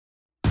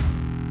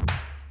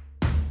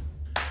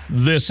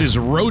This is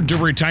Road to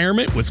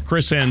Retirement with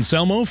Chris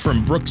Anselmo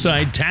from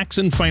Brookside Tax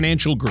and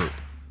Financial Group.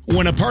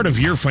 When a part of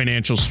your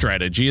financial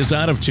strategy is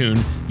out of tune,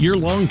 your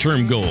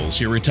long-term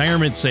goals, your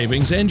retirement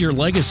savings, and your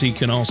legacy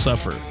can all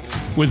suffer.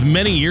 With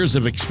many years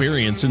of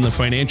experience in the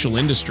financial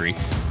industry,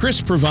 Chris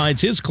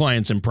provides his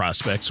clients and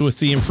prospects with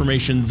the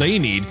information they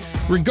need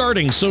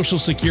regarding Social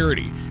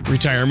Security,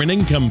 retirement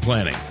income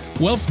planning,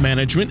 wealth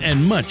management,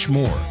 and much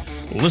more.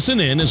 Listen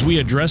in as we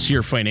address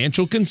your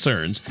financial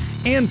concerns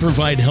and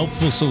provide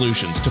helpful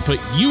solutions to put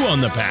you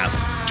on the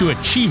path to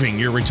achieving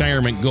your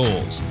retirement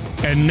goals.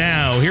 And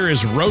now, here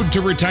is Road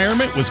to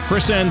Retirement with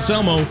Chris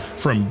Anselmo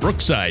from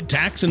Brookside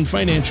Tax and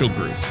Financial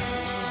Group.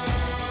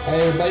 Hi,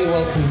 everybody.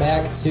 Welcome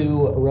back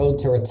to Road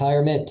to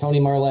Retirement. Tony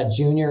Marlette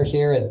Jr.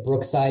 here at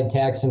Brookside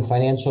Tax and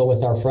Financial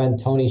with our friend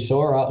Tony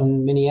Shore out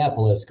in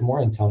Minneapolis. Good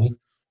morning, Tony.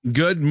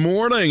 Good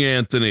morning,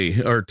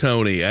 Anthony, or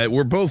Tony.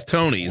 We're both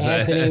Tonys.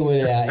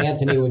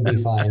 Anthony would be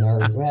fine, or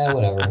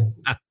whatever.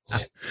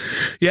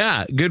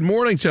 Yeah, good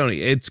morning,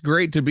 Tony. It's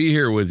great to be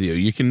here with you.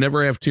 You can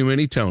never have too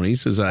many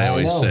Tonys, as I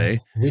always say.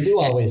 We do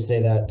always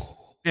say that.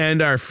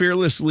 And our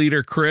fearless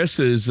leader, Chris,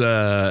 is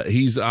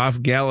he's off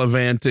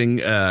gallivanting,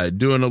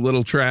 doing a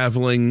little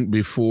traveling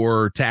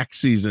before tax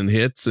season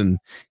hits, and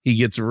he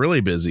gets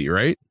really busy,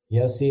 right?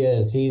 Yes, he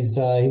is. He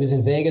was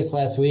in Vegas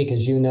last week,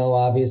 as you know,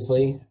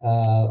 obviously.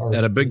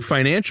 At a big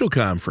financial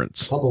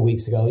conference. A couple of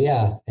weeks ago,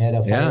 at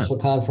a financial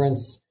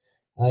conference.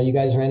 You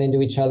guys ran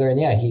into each other, and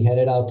he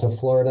headed out to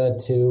Florida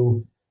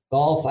to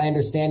golf. I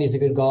understand he's a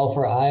good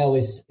golfer. I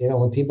always,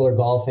 when people are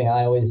golfing,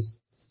 I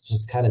always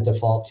just kind of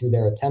default to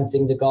they're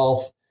attempting to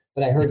golf.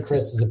 But I heard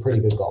Chris is a pretty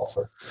good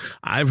golfer.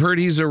 I've heard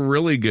he's a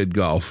really good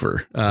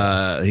golfer.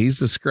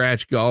 He's a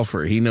scratch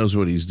golfer. He knows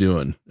what he's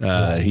doing.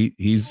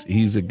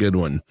 He's a good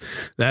one.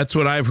 That's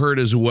what I've heard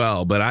as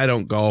well. But I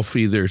don't golf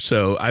either.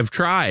 So I've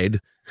tried,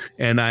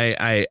 and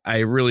I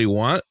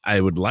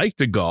would like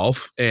to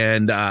golf,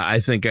 and I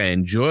think I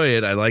enjoy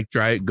it. I like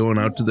going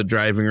out to the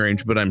driving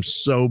range, but I'm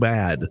so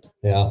bad.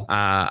 Yeah.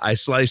 I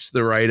slice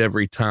the right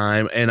every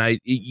time, and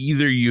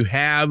either you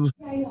have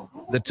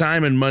the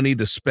time and money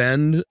to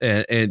spend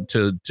and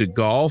to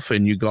golf,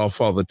 and you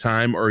golf all the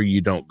time, or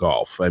you don't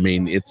golf. I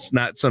mean, it's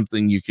not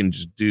something you can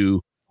just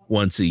do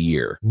once a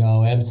year.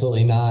 No,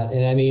 absolutely not.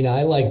 And I mean,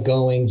 I like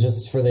going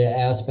just for the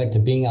aspect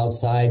of being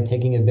outside,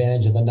 taking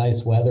advantage of the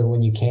nice weather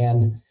when you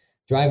can,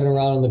 driving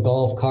around in the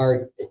golf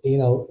cart,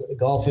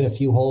 golfing a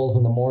few holes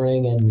in the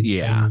morning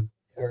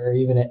or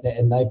even at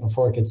night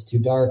before it gets too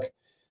dark.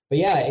 But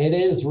it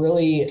is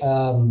really,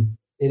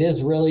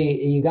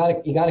 you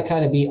got to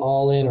kind of be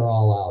all in or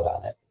all out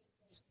on it.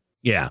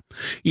 Yeah,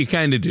 you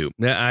kind of do.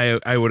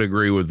 I would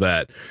agree with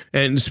that.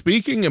 And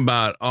speaking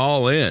about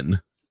all in,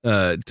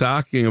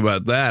 talking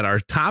about that, our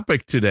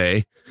topic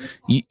today,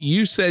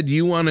 you said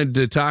you wanted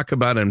to talk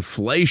about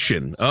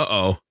inflation.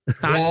 This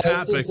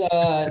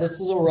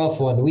is a rough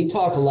one. We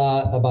talk a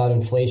lot about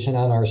inflation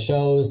on our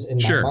shows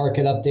and my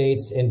market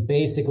updates, and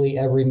basically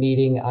every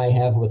meeting I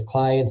have with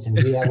clients and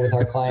we have with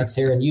our clients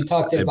here, and you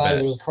talk to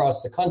advisors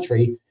across the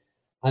country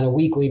on a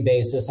weekly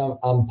basis.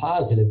 I'm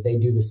positive they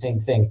do the same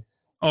thing.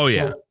 Oh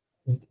yeah.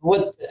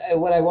 What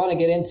I want to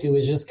get into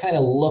is just kind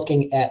of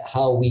looking at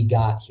how we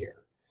got here.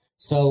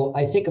 So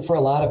I think for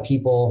a lot of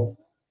people,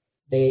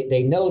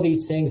 they know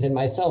these things, and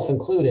myself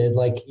included,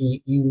 like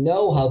you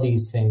know how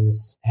these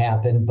things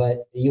happen,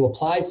 but you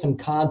apply some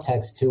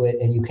context to it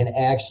and you can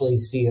actually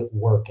see it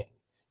working.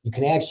 You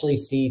can actually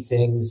see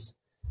things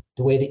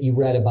the way that you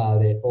read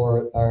about it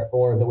or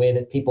the way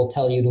that people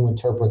tell you to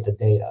interpret the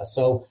data.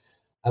 So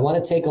I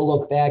want to take a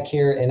look back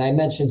here, and I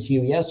mentioned to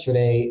you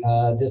yesterday,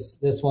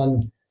 this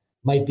one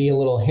might be a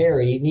little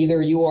hairy.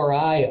 Neither you or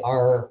I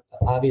are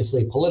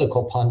obviously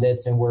political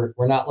pundits, and we're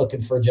not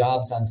looking for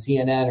jobs on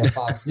CNN or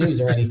Fox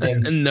News or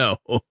anything. No.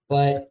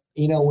 But,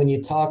 when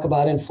you talk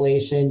about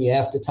inflation, you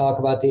have to talk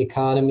about the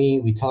economy.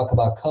 We talk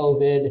about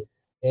COVID.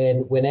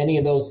 And when any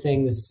of those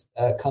things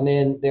come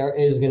in, there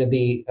is going to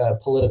be a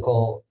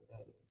political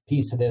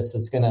piece of this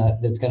that's going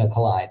to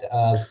collide.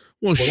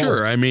 Well,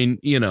 sure. I mean,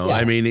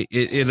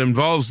 it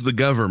involves the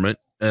government.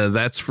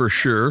 That's for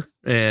sure.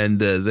 And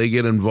they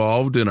get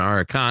involved in our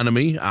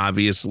economy.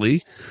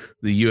 Obviously,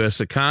 the U.S.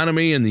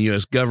 economy and the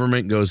U.S.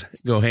 government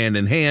go hand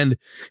in hand,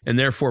 and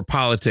therefore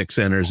politics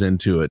enters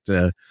into it.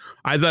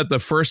 I thought the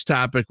first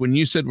topic, when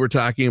you said we're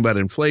talking about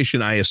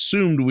inflation, I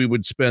assumed we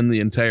would spend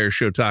the entire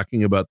show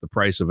talking about the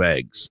price of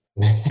eggs,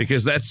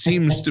 because that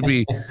seems to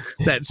be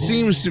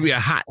a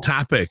hot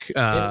topic.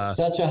 It's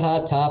such a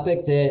hot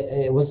topic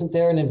that wasn't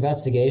there an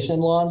investigation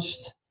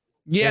launched?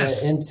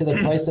 Yes. Into the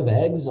price of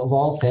eggs, of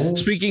all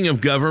things. Speaking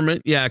of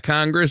government,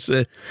 Congress,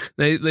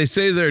 they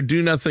say they're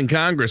do nothing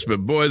Congress,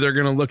 but boy, they're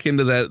going to look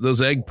into those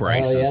egg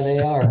prices. Oh, yeah, they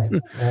are.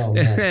 Oh,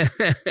 man.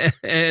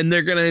 And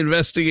they're going to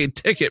investigate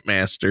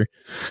Ticketmaster.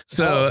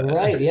 So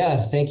right,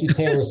 yeah. Thank you,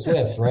 Taylor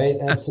Swift. Right,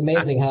 that's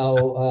amazing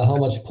how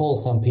much pull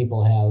some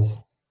people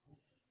have.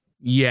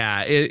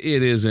 Yeah,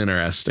 it is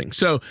interesting.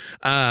 So,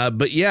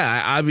 but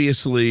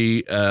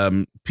obviously,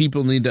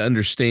 people need to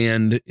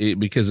understand it,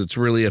 because it's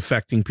really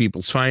affecting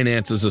people's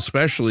finances,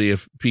 especially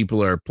if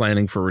people are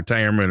planning for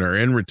retirement or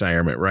in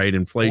retirement, right?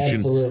 Inflation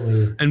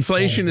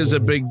is a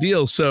big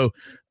deal. So,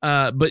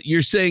 but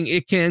you're saying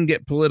it can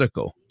get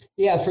political.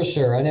 Yeah, for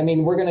sure. And I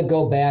mean, we're going to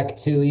go back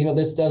to,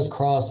 this does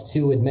cross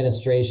two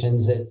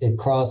administrations. It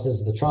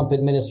crosses the Trump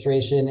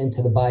administration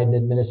into the Biden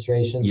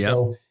administration. Yep.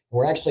 So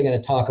we're actually going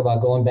to talk about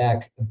going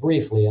back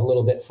briefly a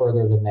little bit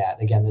further than that.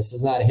 Again, this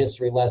is not a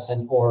history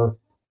lesson or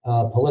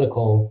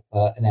political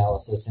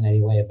analysis in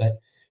any way, but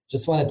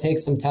just want to take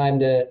some time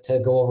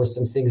to go over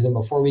some things. And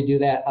before we do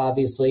that,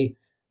 obviously,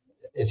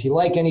 if you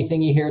like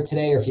anything you hear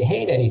today, or if you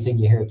hate anything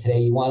you hear today,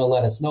 you want to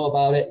let us know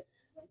about it,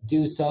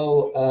 do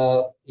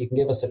so. You can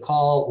give us a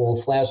call. We'll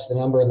flash the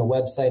number on the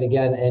website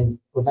again. And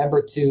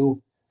remember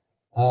to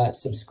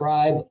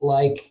subscribe,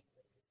 like,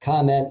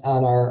 comment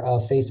on our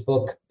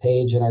Facebook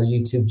page and our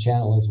YouTube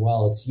channel as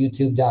well. It's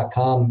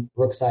youtube.com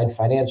Brookside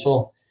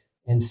Financial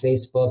and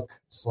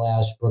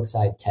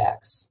Facebook/Brookside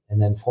Tax. And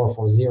then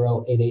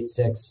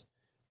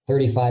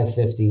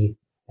 440-886-3550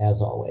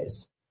 as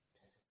always.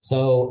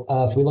 So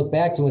if we look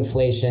back to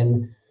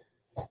inflation,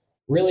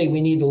 really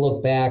we need to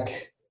look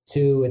back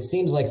to, it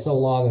seems like so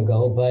long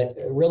ago, but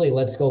really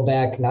let's go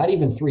back not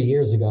even 3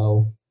 years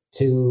ago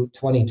to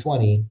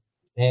 2020.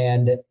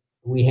 And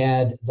we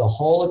had the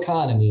whole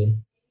economy,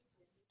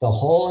 the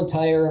whole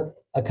entire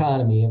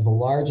economy of the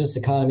largest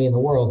economy in the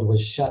world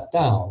was shut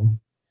down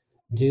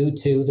due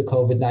to the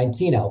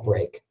COVID-19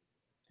 outbreak.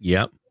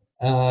 Yep.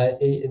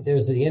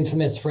 There's the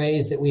infamous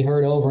phrase that we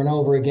heard over and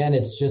over again.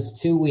 It's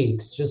just 2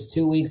 weeks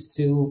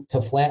to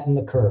flatten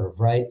the curve,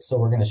 right? So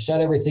we're going to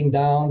shut everything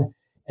down.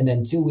 And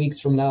then 2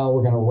 weeks from now,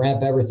 we're going to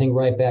ramp everything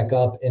right back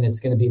up. And it's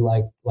going to be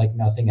like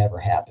nothing ever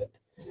happened.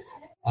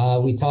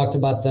 We talked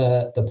about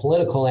the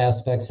political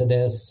aspects of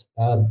this.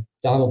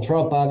 Donald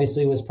Trump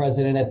obviously was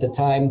president at the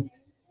time.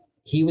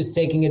 He was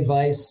taking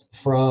advice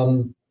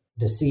from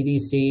the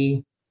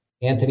CDC,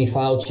 Anthony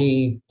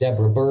Fauci,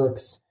 Deborah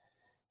Birx,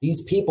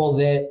 these people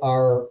that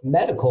are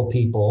medical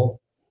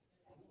people,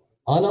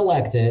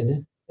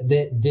 unelected,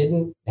 that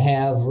didn't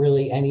have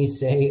really any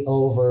say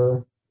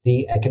over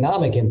the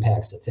economic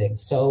impacts of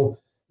things. So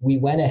we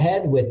went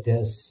ahead with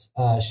this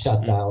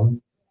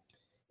shutdown.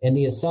 And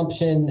the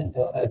assumption,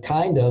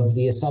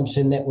 the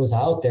assumption that was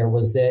out there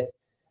was that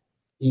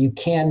you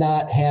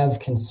cannot have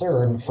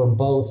concern for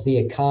both the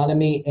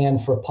economy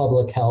and for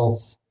public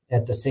health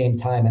at the same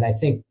time. And I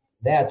think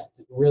that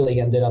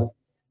really ended up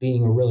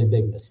being a really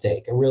big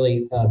mistake, a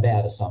really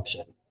bad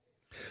assumption.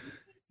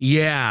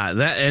 Yeah,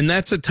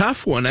 that's a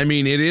tough one. I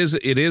mean, it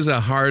is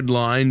a hard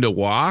line to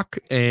walk,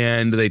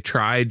 and they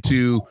tried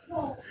to,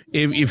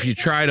 if you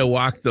try to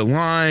walk the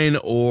line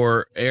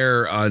or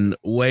err on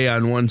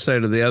one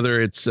side or the other,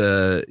 it's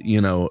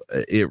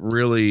it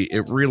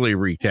really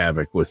wreaked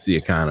havoc with the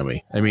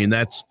economy. I mean,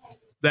 that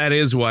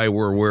is why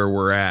we're where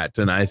we're at,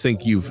 and I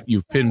think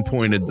you've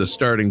pinpointed the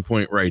starting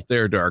point right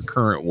there to our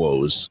current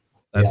woes.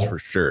 That's for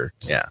sure.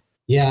 Yeah.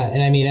 Yeah.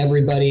 And I mean,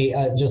 everybody,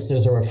 just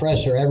as a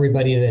refresher,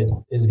 everybody that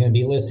is going to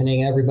be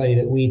listening, everybody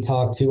that we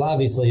talk to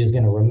obviously is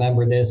going to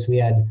remember this. We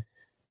had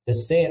the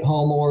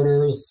stay-at-home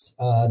orders,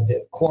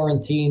 the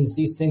quarantines.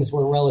 These things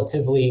were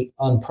relatively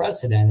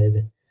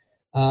unprecedented.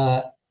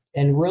 And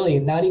really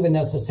not even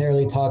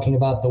necessarily talking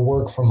about the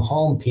work from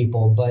home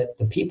people, but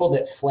the people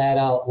that flat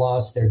out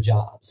lost their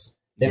jobs,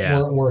 that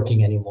weren't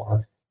working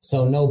anymore.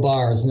 So no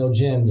bars, no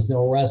gyms,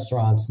 no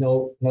restaurants,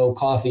 no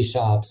coffee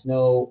shops,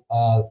 no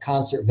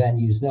concert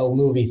venues, no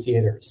movie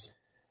theaters.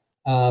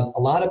 A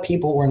lot of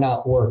people were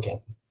not working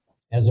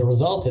as a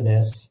result of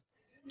this.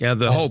 Yeah,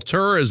 the whole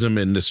tourism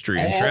industry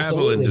and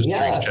travel industry.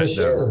 Yeah, for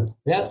sure.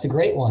 That's a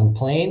great one.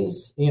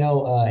 Planes,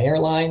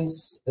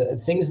 airlines,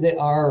 things that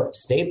are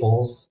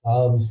staples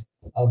of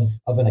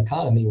an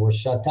economy were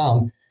shut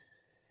down.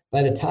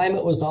 By the time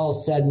it was all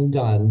said and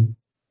done,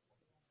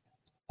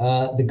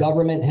 the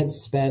government had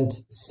spent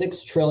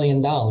 $6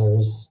 trillion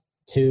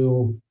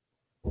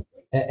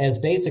as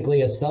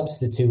basically a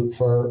substitute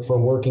for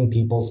working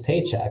people's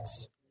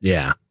paychecks.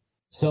 Yeah.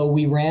 So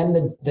we ran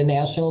the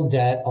national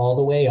debt all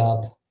the way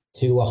up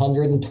to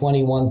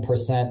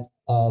 121%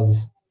 of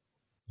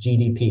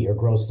GDP, or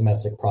gross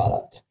domestic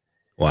product.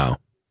 Wow.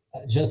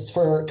 Just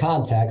for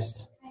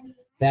context,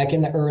 back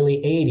in the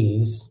early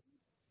 80s,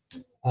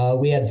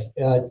 we had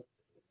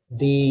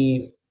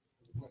the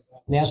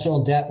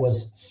national debt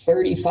was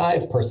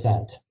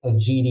 35% of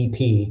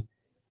GDP.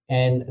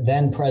 And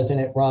then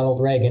President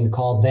Ronald Reagan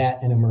called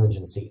that an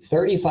emergency.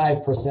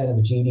 35% of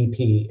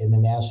GDP in the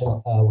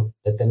national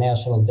that the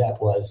national debt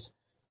was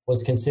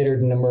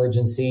considered an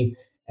emergency.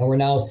 And we're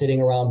now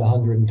sitting around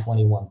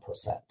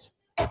 121%.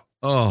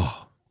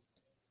 Oh,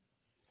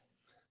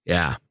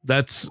 yeah,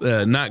 that's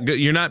not good.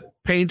 You're not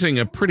painting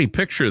a pretty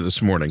picture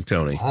this morning,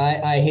 Tony.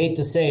 I hate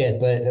to say it,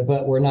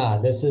 but we're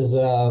not. This is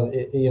this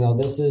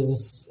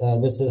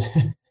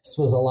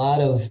was a lot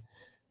of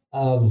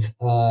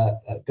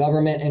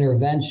government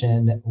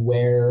intervention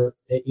where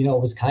it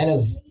was kind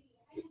of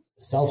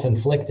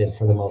self-inflicted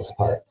for the most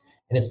part.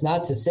 And it's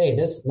not to say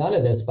none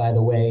of this, by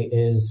the way,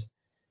 is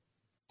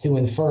to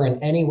infer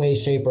in any way,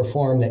 shape, or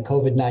form that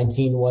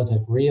COVID-19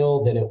 wasn't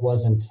real, that it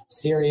wasn't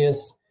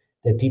serious,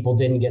 that people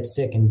didn't get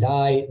sick and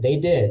die. They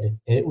did.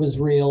 It was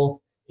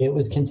real. It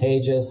was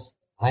contagious.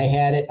 I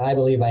had it. I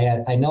believe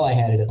I know I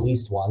had it at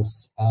least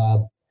once.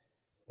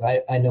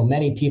 I know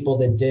many people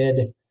that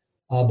did.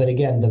 But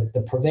again,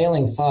 the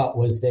prevailing thought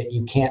was that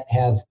you can't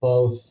have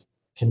both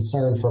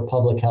concern for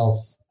public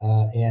health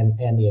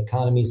and the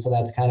economy. So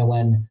that's kind of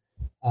when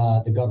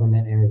the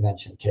government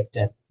intervention kicked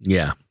in.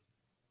 Yeah.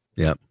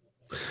 Yep.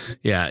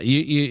 Yeah.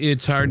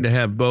 It's hard to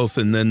have both.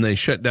 And then they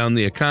shut down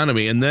the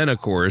economy. And then, of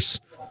course,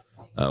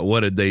 what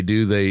did they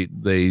do?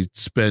 They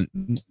spent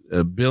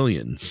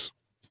billions.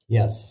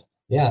 Yes.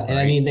 Yeah. And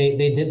right. I mean,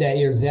 they did that.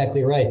 You're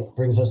exactly right.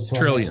 Brings us to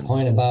our next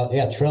point about,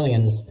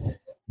 trillions.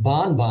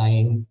 Bond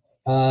buying,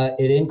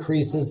 it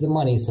increases the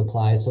money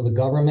supply. So the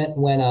government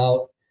went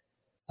out,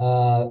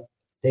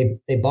 they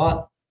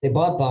bought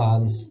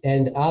bonds.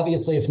 And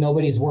obviously, if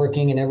nobody's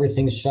working and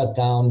everything's shut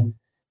down,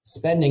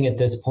 spending at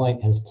this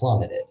point has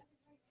plummeted.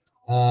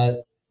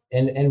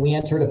 And we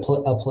entered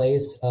a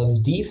place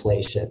of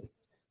deflation,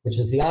 which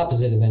is the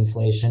opposite of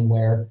inflation,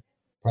 where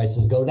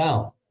prices go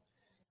down.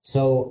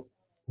 So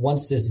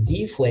once this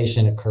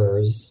deflation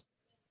occurs,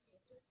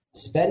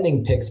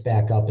 spending picks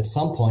back up. At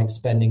some point,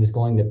 spending is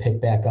going to pick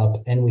back up,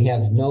 and we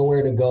have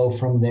nowhere to go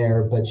from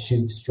there but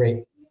shoot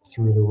straight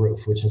through the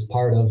roof, which is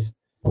part of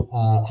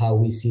how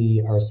we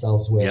see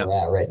ourselves where we're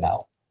at right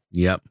now.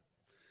 Yep,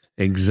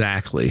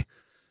 exactly.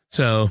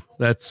 So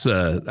that's,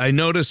 I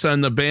notice on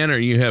the banner,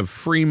 you have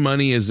free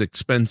money is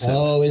expensive.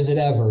 Oh, is it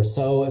ever?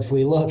 So if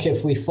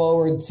we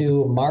forward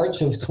to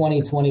March of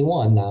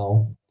 2021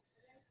 now,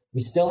 we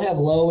still have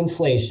low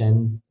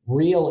inflation,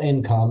 real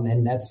income,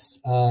 and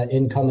that's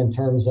income in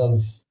terms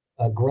of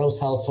gross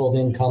household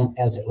income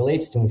as it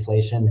relates to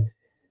inflation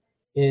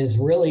is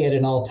really at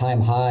an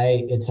all-time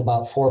high. It's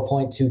about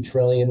 4.2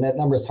 trillion. That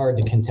number is hard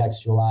to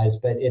contextualize,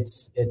 but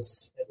it's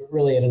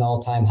really at an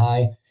all-time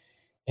high.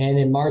 And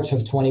in March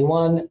of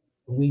 21,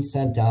 we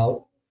sent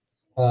out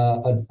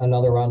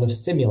another round of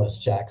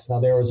stimulus checks. Now,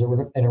 there was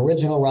an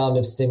original round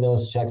of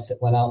stimulus checks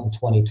that went out in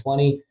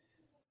 2020.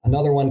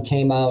 Another one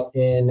came out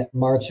in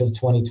March of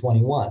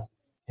 2021.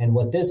 And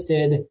what this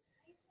did,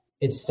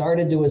 it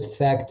started to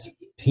affect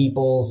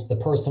the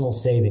personal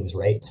savings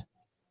rate.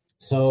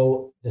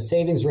 So the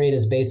savings rate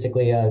is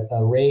basically a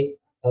rate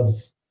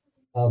of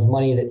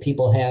money that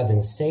people have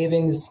in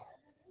savings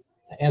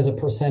as a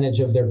percentage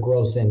of their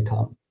gross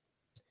income.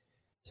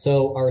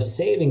 So our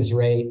savings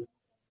rate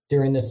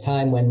during this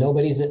time when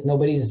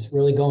nobody's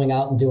really going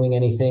out and doing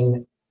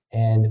anything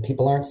and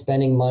people aren't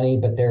spending money,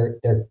 but they're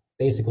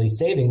basically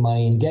saving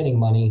money and getting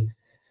money,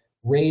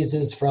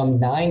 raises from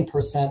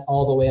 9%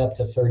 all the way up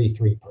to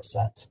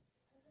 33%.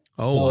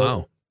 Oh, so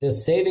wow. The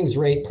savings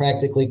rate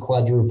practically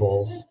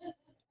quadruples.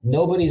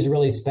 Nobody's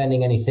really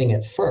spending anything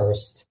at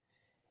first.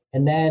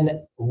 And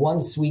then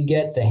once we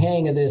get the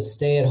hang of this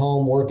stay at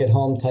home, work at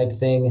home type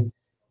thing,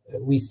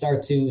 we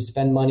start to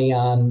spend money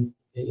on,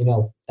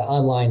 the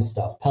online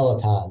stuff,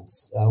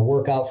 Pelotons,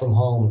 workout from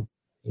home,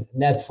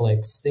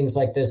 Netflix, things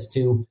like this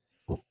to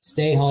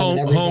stay home.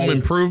 Home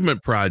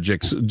improvement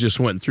projects just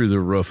went through the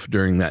roof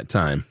during that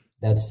time.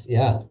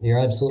 You're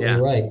absolutely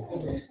right.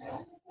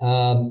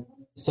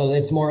 So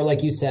it's more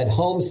like you said,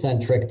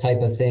 home-centric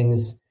type of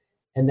things.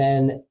 And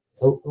then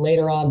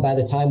later on, by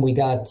the time we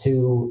got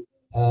to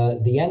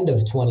the end of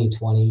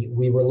 2020,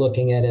 we were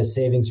looking at a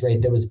savings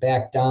rate that was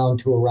back down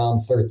to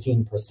around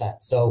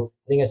 13%. So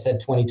I think I said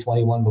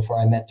 2021 before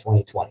I meant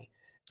 2020.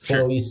 So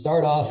sure. You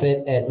start off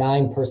at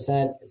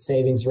 9%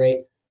 savings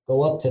rate,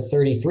 go up to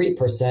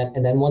 33%.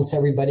 And then once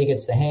everybody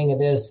gets the hang of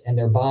this and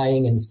they're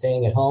buying and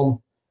staying at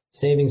home,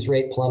 savings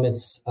rate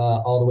plummets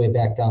all the way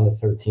back down to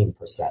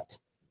 13%.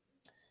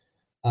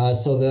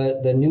 So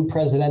the new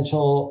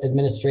presidential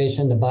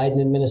administration, the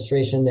Biden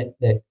administration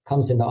that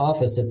comes into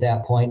office at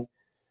that point,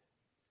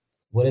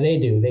 what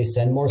do? They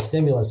send more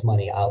stimulus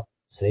money out.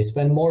 So they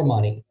spend more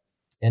money.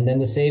 And then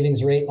the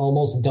savings rate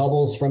almost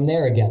doubles from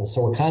there again.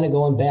 So we're kind of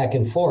going back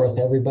and forth.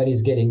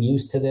 Everybody's getting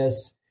used to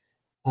this,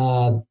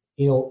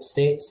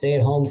 stay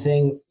at home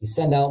thing. You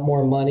send out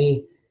more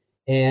money.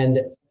 And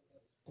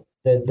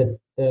the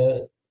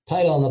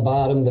title on the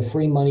bottom, the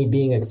free money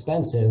being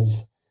expensive.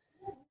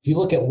 If you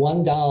look at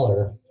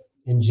 $1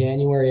 in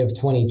January of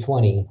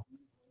 2020,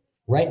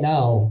 right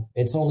now,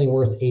 it's only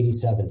worth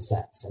 87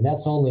 cents. And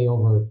that's only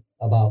over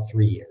about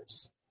 3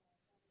 years.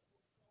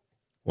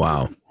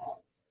 Wow.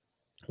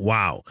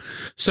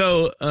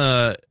 So,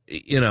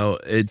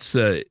 it's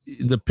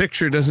the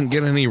picture doesn't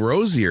get any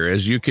rosier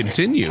as you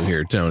continue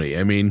here, Tony.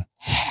 I mean.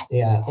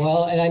 Yeah.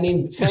 Well, and I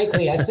mean,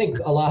 frankly, I think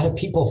a lot of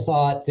people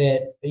thought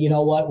that,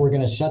 we're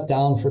going to shut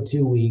down for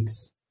 2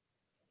 weeks.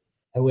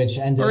 Which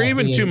ended or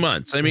even 2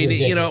 months. I mean,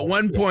 ridiculous. At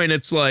one point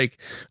it's like,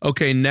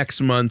 okay,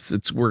 next month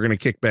we're going to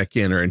kick back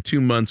in, or in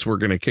 2 months we're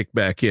going to kick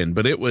back in.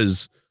 But it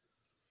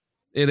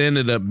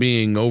ended up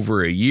being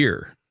over a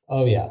year.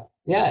 Oh yeah.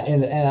 Yeah.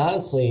 And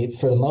honestly,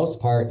 for the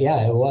most part,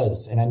 yeah, it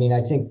was. And I mean,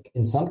 I think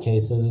in some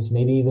cases,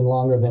 maybe even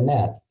longer than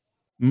that.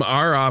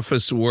 Our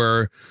office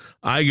where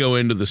I go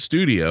into the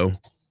studio,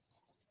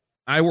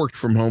 I worked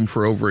from home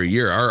for over a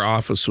year. Our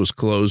office was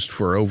closed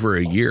for over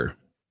a year.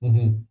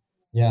 Mm-hmm.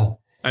 Yeah.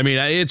 I mean,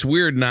 it's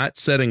weird not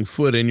setting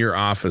foot in your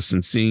office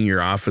and seeing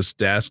your office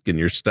desk and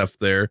your stuff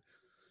there.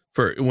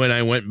 For when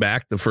I went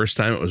back the first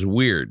time, it was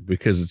weird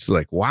because it's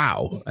like,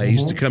 wow, I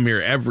used to come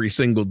here every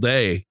single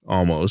day,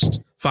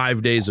 almost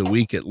 5 days a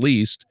week at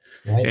least.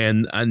 Right.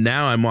 And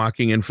now I'm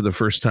walking in for the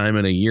first time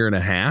in a year and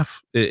a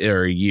half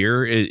or a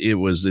year. It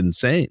was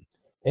insane.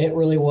 It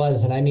really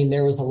was. And I mean,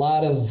 there was a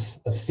lot of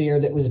fear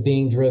that was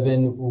being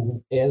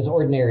driven as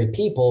ordinary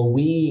people.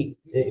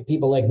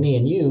 People like me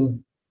and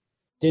you,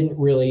 didn't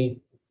really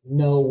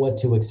know what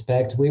to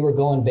expect. We were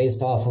going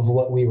based off of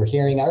what we were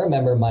hearing. I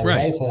remember my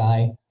wife and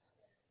I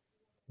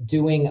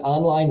doing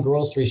online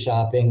grocery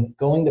shopping,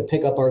 going to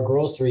pick up our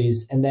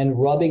groceries, and then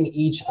rubbing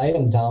each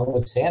item down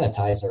with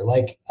sanitizer,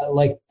 like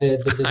the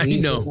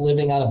disease was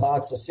living on a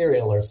box of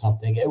cereal or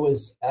something. It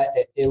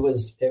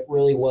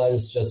really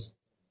was just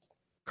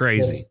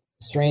crazy, just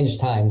strange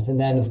times. And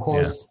then, of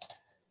course,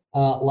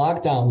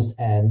 lockdowns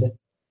end.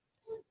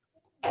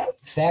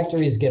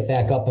 Factories get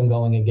back up and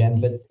going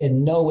again, but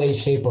in no way,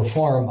 shape, or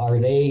form are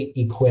they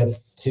equipped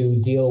to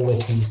deal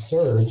with the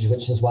surge,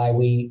 which is why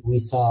we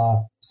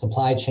saw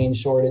supply chain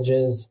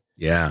shortages.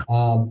 Yeah,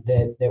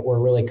 that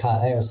were really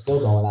still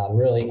going on,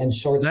 really, and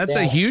short. That's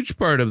a huge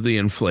part of the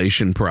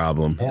inflation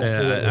problem.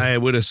 Absolutely. I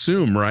would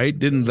assume, right?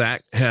 Didn't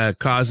that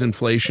cause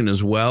inflation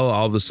as well?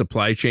 All the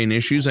supply chain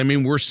issues. I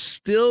mean, we're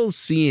still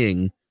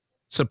seeing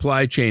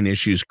supply chain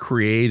issues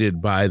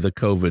created by the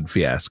COVID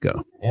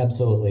fiasco.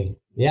 Absolutely.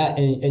 Yeah,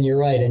 and you're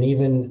right. And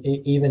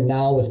even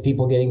now with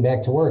people getting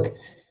back to work,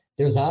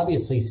 there's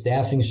obviously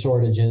staffing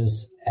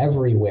shortages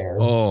everywhere.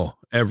 Oh,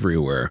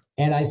 everywhere.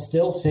 And I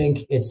still think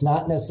it's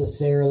not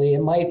necessarily,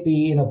 it might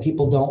be,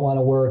 people don't want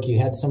to work. You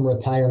had some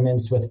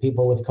retirements with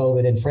people with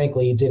COVID. And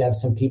frankly, you did have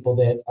some people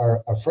that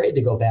are afraid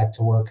to go back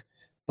to work.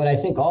 But I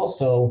think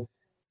also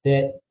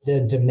that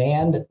the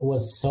demand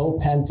was so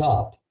pent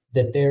up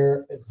that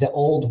the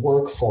old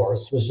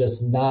workforce was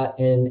just not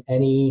in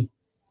any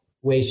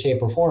way,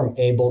 shape, or form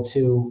able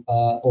to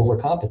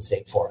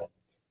overcompensate for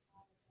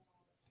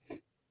it.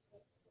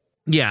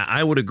 Yeah,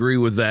 I would agree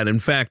with that. In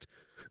fact,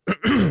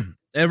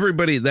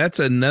 everybody, that's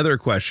another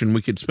question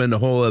we could spend a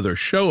whole other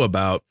show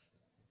about.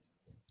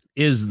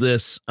 Is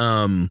this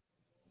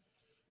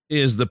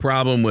is the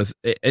problem with,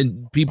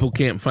 and people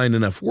can't find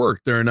enough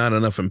work. There are not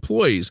enough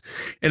employees.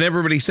 And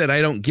everybody said,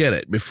 I don't get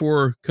it.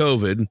 Before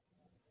COVID,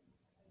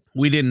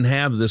 we didn't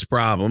have this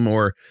problem,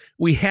 or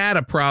we had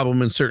a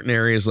problem in certain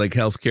areas like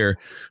healthcare,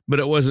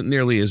 but it wasn't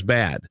nearly as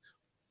bad.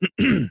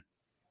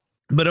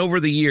 But over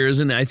the years,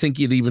 and I think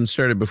it even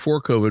started before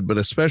COVID, but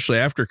especially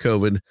after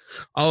COVID,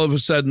 all of a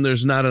sudden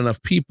there's not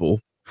enough people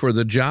for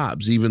the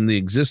jobs, even the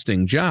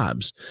existing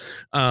jobs.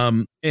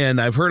 And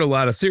I've heard a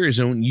lot of theories,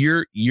 and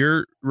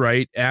you're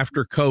right.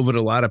 After COVID,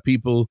 a lot of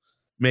people,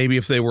 maybe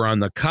if they were on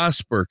the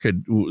cusp or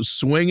could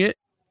swing it,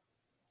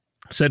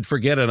 said,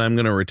 forget it, I'm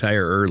going to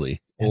retire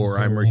early. Or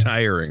I'm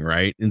retiring,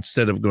 right,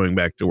 instead of going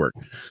back to work.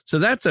 So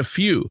that's a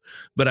few.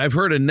 But I've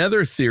heard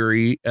another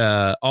theory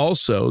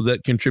also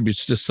that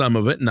contributes to some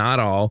of it, not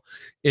all,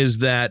 is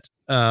that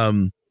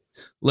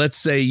let's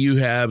say you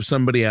have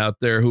somebody out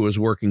there who is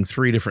working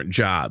 3 different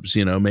jobs.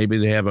 Maybe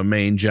they have a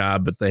main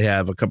job, but they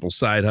have a couple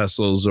side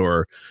hustles,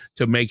 or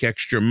to make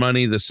extra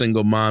money, the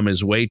single mom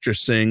is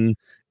waitressing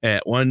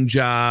at one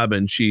job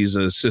and she's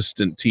an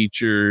assistant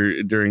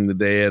teacher during the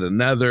day at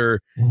another,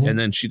 and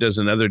then she does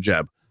another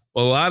job.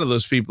 Well, a lot of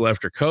those people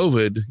after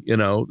COVID,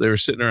 they were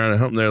sitting around at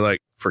home and they're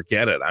like,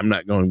 forget it. I'm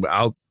not going,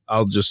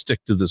 I'll just stick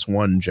to this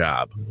one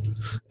job.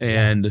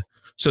 And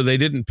so they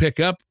didn't pick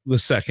up the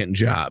second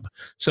job.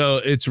 So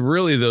it's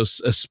really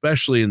those,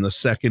 especially in the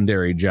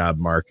secondary job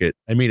market.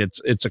 I mean,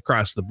 it's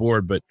across the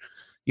board, but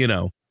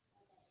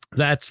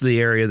that's the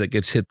area that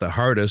gets hit the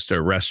hardest,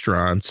 are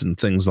restaurants and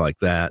things like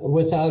that.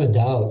 Without a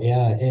doubt.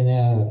 Yeah.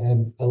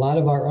 And a lot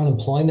of our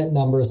unemployment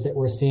numbers that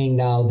we're seeing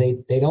now,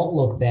 they don't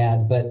look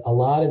bad, but a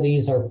lot of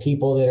these are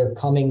people that are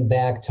coming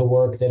back to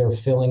work that are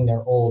filling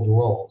their old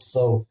roles.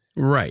 So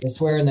right. It's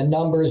where in the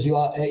numbers,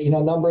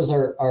 numbers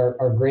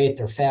are great.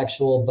 They're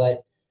factual,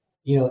 but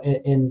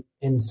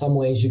in some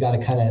ways you got to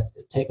kind of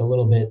take a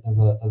little bit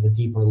of a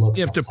deeper look.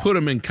 You have to put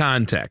them in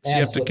context.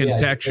 Absolutely. You have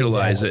to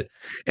contextualize it.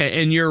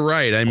 And you're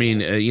right. I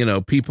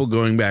mean, people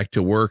going back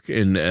to work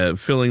and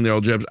filling their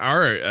old jobs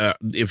are,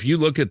 if you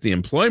look at the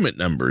employment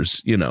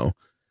numbers,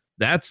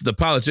 that's the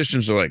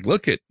politicians are like,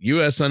 look at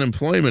U.S.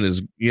 unemployment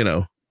is,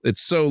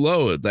 it's so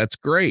low. That's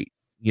great.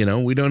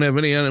 We don't have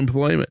any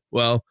unemployment.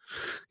 Well,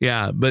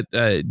 yeah, but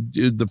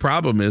the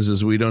problem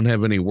is we don't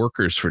have any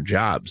workers for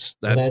jobs.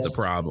 That's the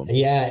problem.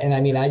 Yeah. And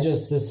I mean,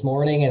 this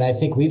morning, and I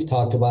think we've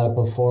talked about it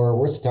before,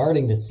 we're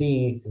starting to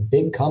see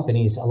big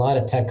companies, a lot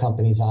of tech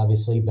companies,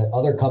 obviously, but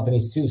other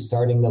companies too,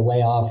 starting to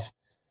lay off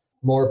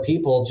more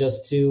people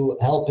just to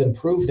help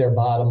improve their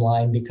bottom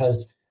line.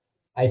 Because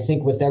I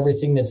think with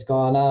everything that's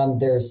gone on,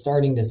 they're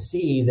starting to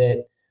see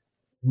that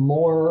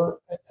more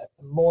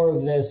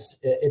of this,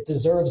 it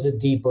deserves a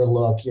deeper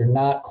look. You're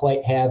not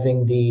quite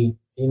having the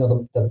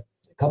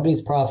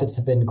company's profits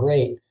have been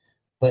great,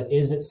 but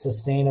is it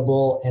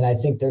sustainable? And I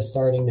think they're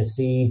starting to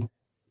see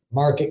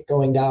market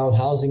going down,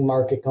 housing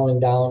market going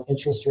down,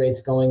 interest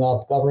rates going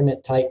up,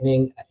 government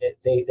tightening.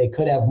 They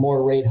could have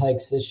more rate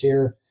hikes this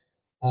year.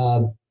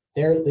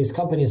 These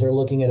companies are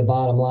looking at a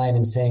bottom line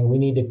and saying we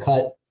need to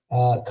cut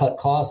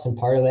costs, and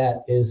part of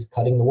that is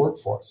cutting the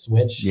workforce,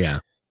 which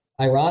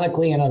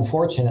ironically and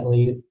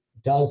unfortunately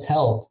does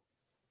help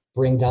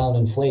bring down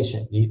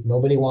inflation.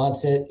 Nobody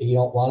wants it. You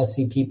don't want to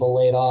see people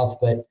laid off,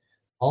 but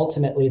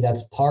ultimately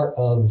that's part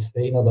of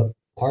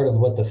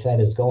what the Fed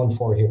is going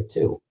for here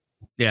too.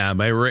 Yeah,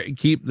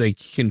 they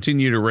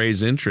continue to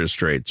raise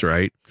interest rates,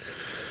 right?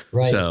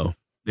 Right. So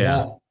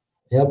yeah.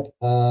 Yep.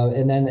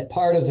 And then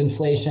part of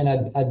inflation,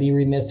 I'd be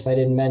remiss if I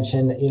didn't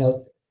mention,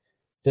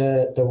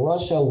 the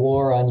Russia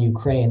war on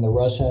Ukraine, the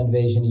Russia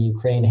invasion of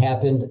Ukraine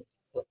happened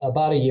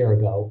about a year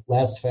ago,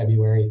 last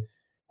February.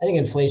 I think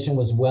inflation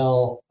was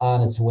well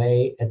on its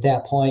way at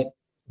that point,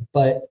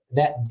 but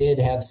that did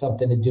have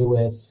something to do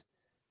with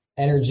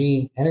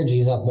energy. Energy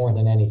is up more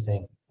than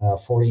anything,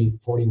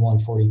 41,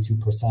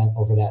 42%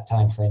 over that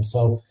time frame.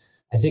 So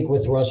I think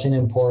with Russian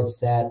imports,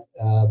 that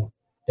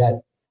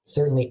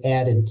certainly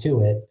added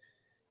to it.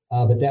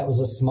 But that was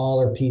a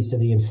smaller piece of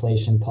the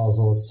inflation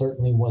puzzle. It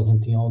certainly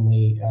wasn't the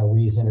only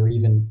reason, or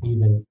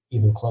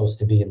even close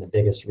to being the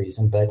biggest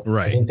reason. But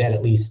I think that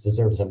at least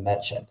deserves a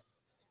mention.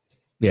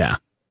 Yeah,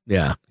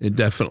 it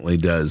definitely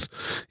does.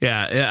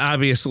 Yeah,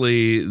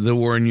 obviously the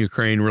war in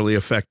Ukraine really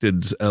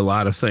affected a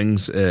lot of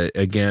things.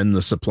 Again,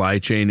 the supply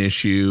chain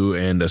issue,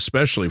 and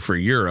especially for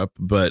Europe,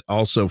 but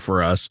also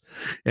for us.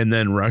 And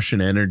then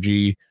Russian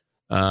energy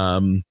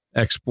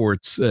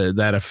exports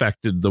that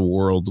affected the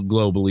world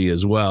globally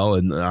as well,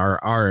 and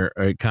our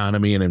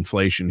economy and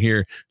inflation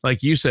here.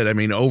 Like you said, I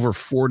mean, over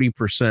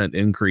 40%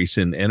 increase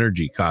in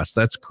energy costs.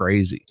 That's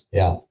crazy.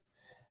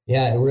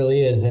 Yeah, it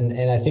really is.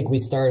 And I think we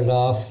started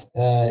off,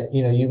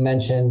 you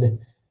mentioned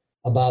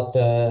about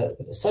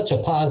such a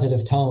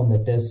positive tone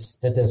that this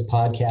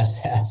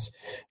podcast has.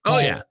 Oh,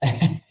 yeah.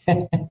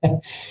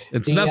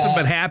 It's nothing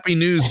but happy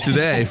news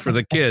today for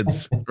the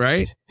kids,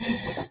 right?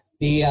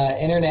 The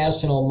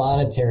International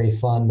Monetary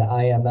Fund, the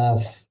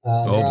IMF.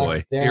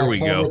 Here we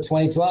go.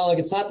 2012. Like,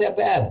 it's not that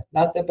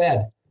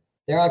bad.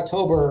 Their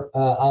October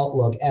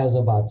outlook, as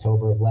of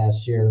October of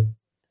last year,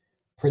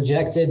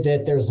 projected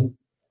that there's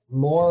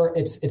more.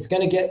 It's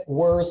going to get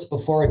worse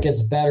before it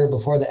gets better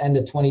before the end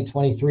of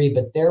 2023.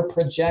 But their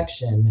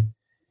projection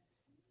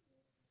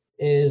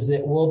is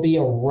that we'll be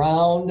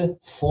around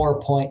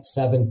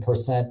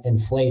 4.7%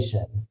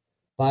 inflation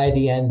by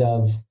the end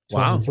of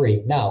 23.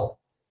 Wow. Now,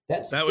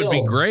 that would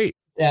be great.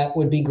 That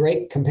would be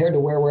great compared to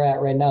where we're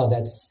at right now.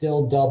 That's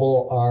still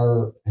double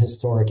our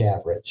historic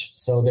average.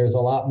 So there's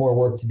a lot more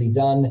work to be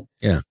done.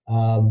 Yeah.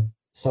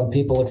 Some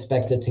people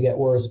expect it to get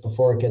worse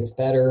before it gets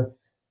better.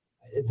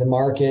 The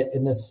market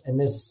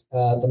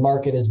the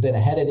market has been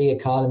ahead of the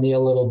economy a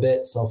little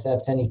bit. So if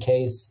that's any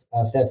case,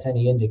 if that's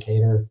any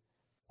indicator,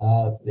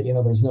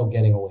 there's no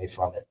getting away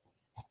from it,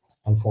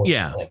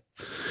 unfortunately.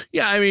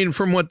 Yeah. I mean,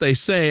 from what they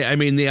say, I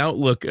mean, the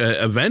outlook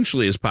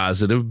eventually is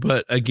positive,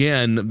 but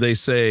again, they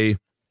say,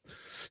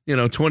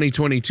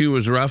 2022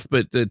 was rough,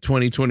 but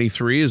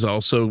 2023 is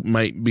also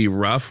might be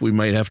rough. We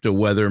might have to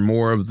weather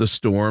more of the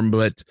storm,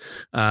 but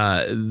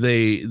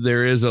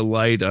there is a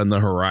light on the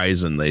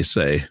horizon, they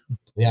say.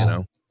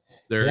 Yeah.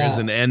 There is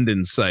an end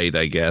in sight,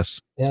 I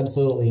guess.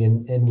 Absolutely.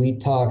 And we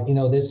talk,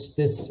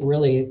 this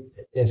really,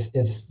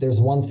 if there's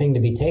one thing to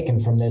be taken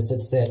from this,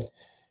 it's that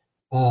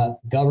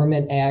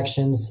government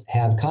actions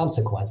have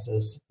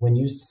consequences. When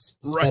you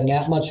spend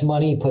that much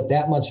money, put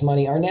that much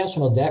money, our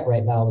national debt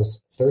right now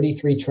is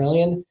 33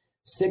 trillion.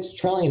 6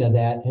 trillion of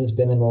that has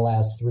been in the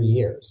last 3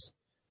 years.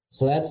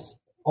 So that's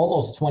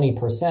almost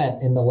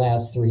 20% in the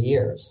last 3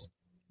 years.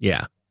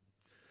 Yeah.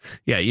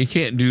 Yeah. You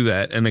can't do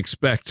that and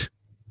expect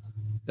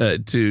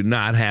to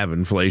not have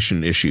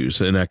inflation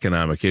issues and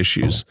economic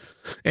issues,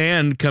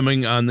 and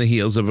coming on the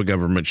heels of a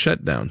government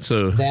shutdown.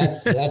 So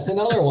that's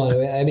another one.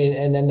 I mean,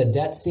 and then the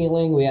debt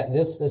ceiling,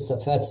 this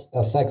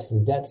affects the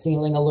debt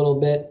ceiling a little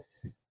bit,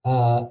 a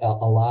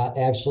lot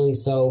actually.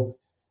 So,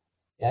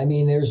 I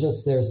mean, there's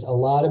a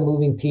lot of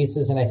moving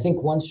pieces. And I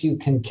think once you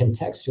can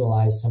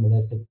contextualize some of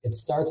this, it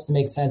starts to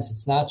make sense.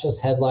 It's not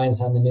just headlines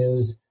on the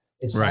news.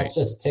 It's not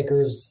just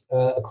tickers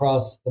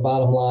across the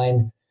bottom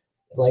line.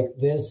 Like,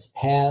 this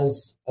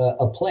has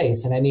a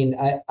place. And I mean,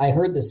 I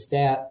heard the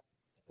stat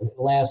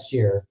last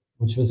year,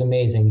 which was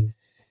amazing,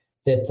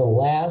 that the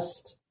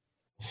last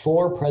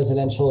 4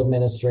 presidential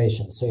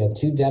administrations, so you have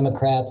 2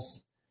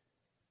 Democrats,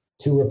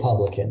 2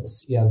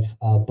 Republicans, you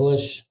have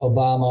Bush,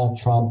 Obama,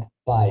 Trump,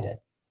 Biden.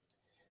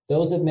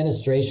 Those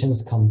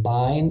administrations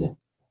combined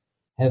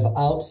have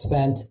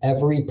outspent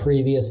every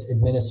previous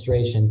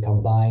administration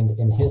combined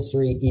in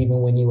history,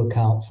 even when you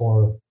account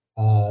for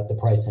the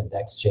price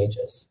index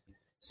changes.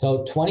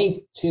 So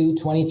 22,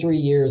 23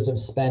 years of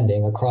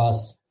spending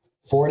across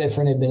 4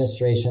 different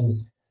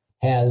administrations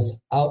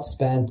has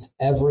outspent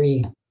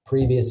every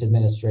previous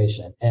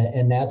administration.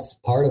 And that's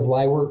part of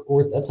why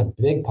that's a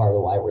big part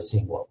of why we're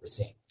seeing what we're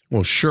seeing.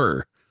 Well,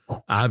 sure.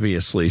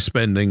 obviously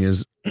spending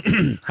is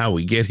how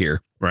we get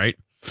here, right?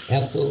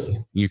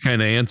 Absolutely. You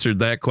kind of answered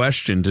that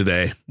question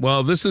today.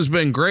 Well, this has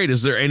been great.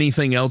 Is there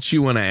anything else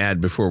you want to add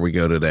before we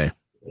go today?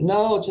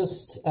 No,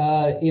 just,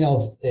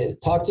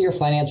 talk to your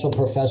financial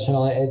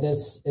professional.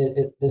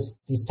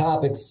 These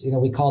topics,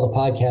 we call the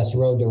podcast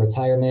Road to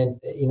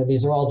Retirement.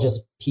 These are all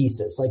just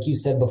pieces. Like you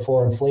said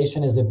before,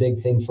 inflation is a big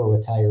thing for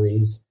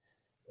retirees.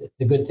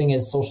 The good thing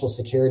is Social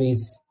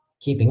Security's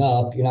keeping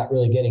up. You're not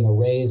really getting a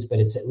raise, but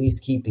it's at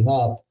least keeping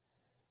up.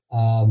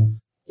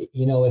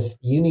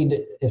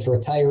 If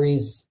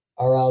retirees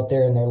are out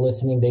there and they're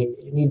listening, they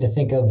need to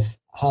think of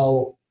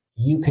how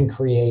you can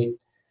create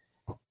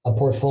a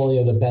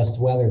portfolio to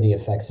best weather the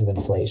effects of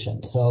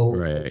inflation. So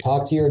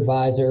Talk to your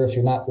advisor. If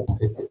you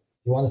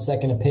want a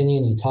second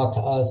opinion, you talk to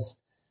us.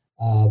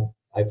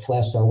 I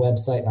flashed our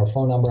website and our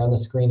phone number on the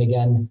screen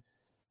again,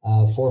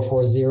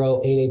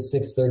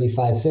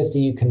 440-886-3550.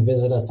 You can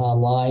visit us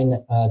online.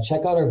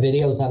 Check out our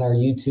videos on our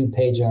YouTube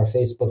page and our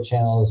Facebook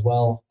channel as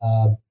well.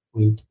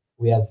 We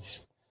have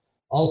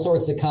all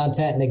sorts of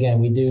content. And again,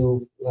 we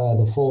do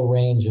the full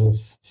range of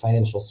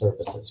financial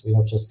services. We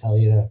don't just tell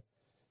you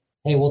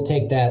hey, we'll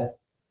take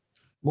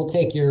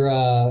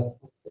your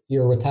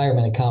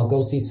retirement account,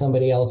 go see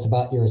somebody else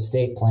about your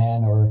estate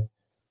plan or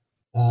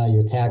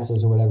your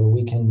taxes or whatever.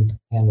 We can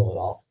handle it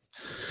all.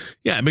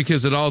 Yeah,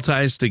 because it all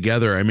ties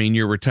together. I mean,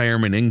 your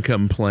retirement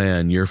income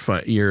plan,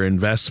 your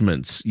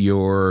investments,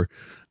 your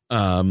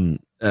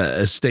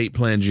estate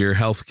plans, your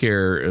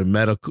healthcare,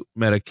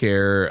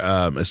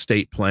 Medicare,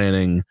 estate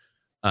planning,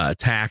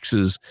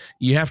 taxes.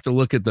 You have to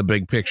look at the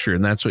big picture,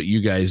 and that's what you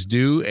guys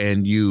do.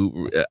 And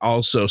you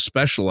also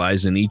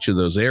specialize in each of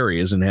those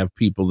areas and have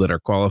people that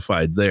are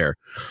qualified there.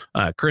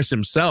 Chris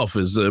himself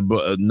is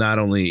not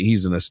only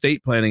he's an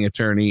estate planning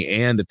attorney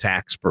and a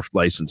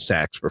licensed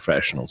tax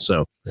professional.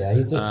 So yeah,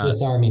 he's the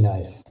Swiss Army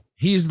knife.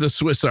 He's the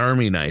Swiss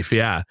Army knife.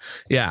 Yeah.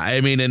 Yeah.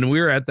 I mean, and we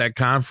were at that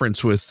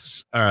conference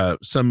with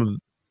some of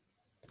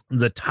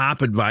the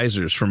top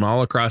advisors from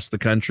all across the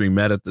country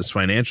met at this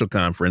financial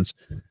conference.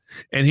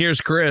 And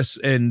here's Chris.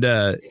 And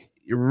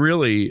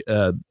really,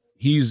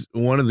 he's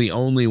one of the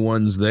only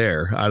ones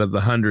there out of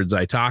the hundreds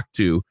I talked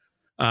to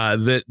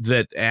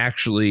that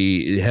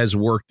actually has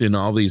worked in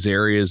all these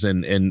areas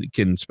and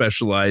can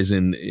specialize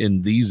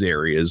in these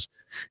areas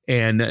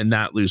and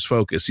not lose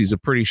focus. He's a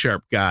pretty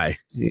sharp guy.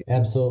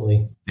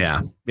 Absolutely.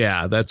 Yeah.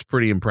 Yeah. That's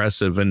pretty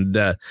impressive. And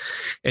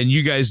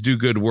you guys do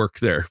good work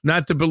there.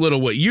 Not to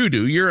belittle what you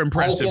do. You're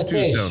impressive. I was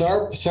going to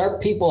say,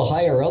 sharp people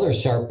hire other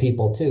sharp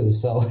people too.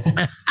 So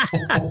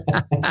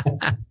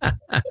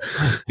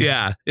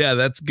yeah,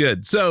 that's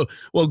good. So,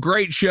 well,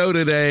 great show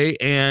today.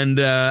 And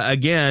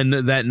again,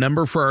 that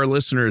number for our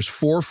listeners,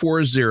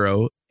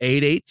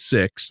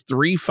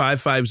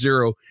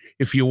 440-886-3550.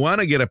 If you want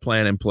to get a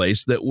plan in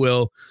place that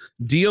will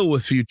deal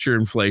with future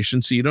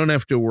inflation, so you don't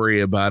have to worry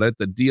about it,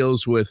 that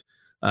deals with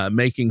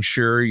making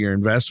sure your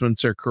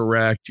investments are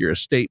correct, your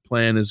estate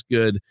plan is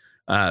good,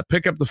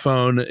 pick up the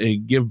phone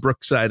and give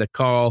Brookside a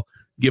call,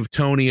 give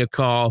Tony a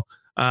call.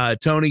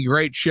 Tony,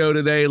 great show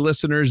today.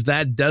 Listeners,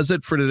 that does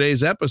it for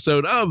today's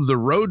episode of The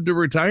Road to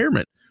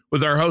Retirement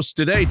with our host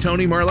today,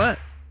 Tony Marlette.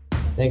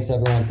 Thanks,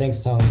 everyone.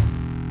 Thanks, Tony.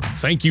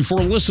 Thank you for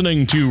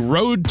listening to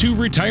Road to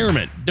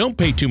Retirement. Don't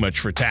pay too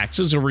much for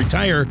taxes or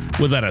retire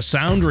without a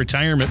sound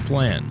retirement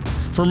plan.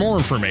 For more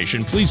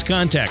information, please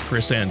contact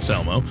Chris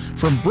Anselmo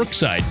from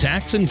Brookside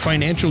Tax and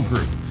Financial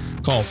Group.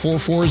 Call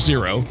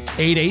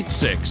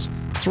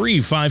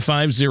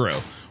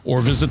 440-886-3550 or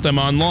visit them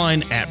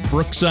online at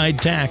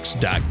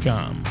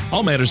brooksidetax.com.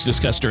 All matters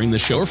discussed during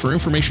this show are for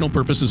informational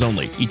purposes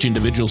only. Each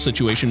individual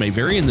situation may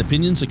vary, and the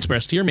opinions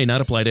expressed here may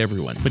not apply to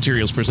everyone.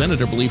 Materials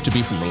presented are believed to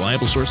be from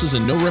reliable sources,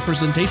 and no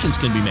representations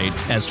can be made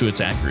as to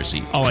its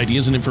accuracy. All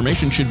ideas and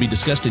information should be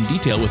discussed in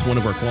detail with one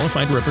of our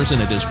qualified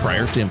representatives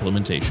prior to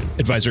implementation.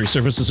 Advisory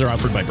services are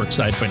offered by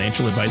Brookside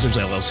Financial Advisors,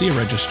 LLC, a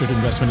registered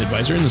investment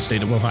advisor in the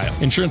state of Ohio.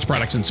 Insurance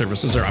products and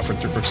services are offered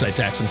through Brookside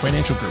Tax and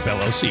Financial Group,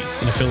 LLC,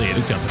 an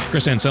affiliated company.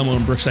 Chris Anselmo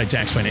and Brookside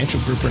Tax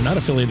Financial Group are not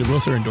affiliated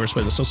with or endorsed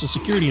by the Social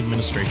Security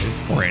Administration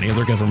or any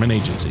other government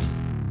agency.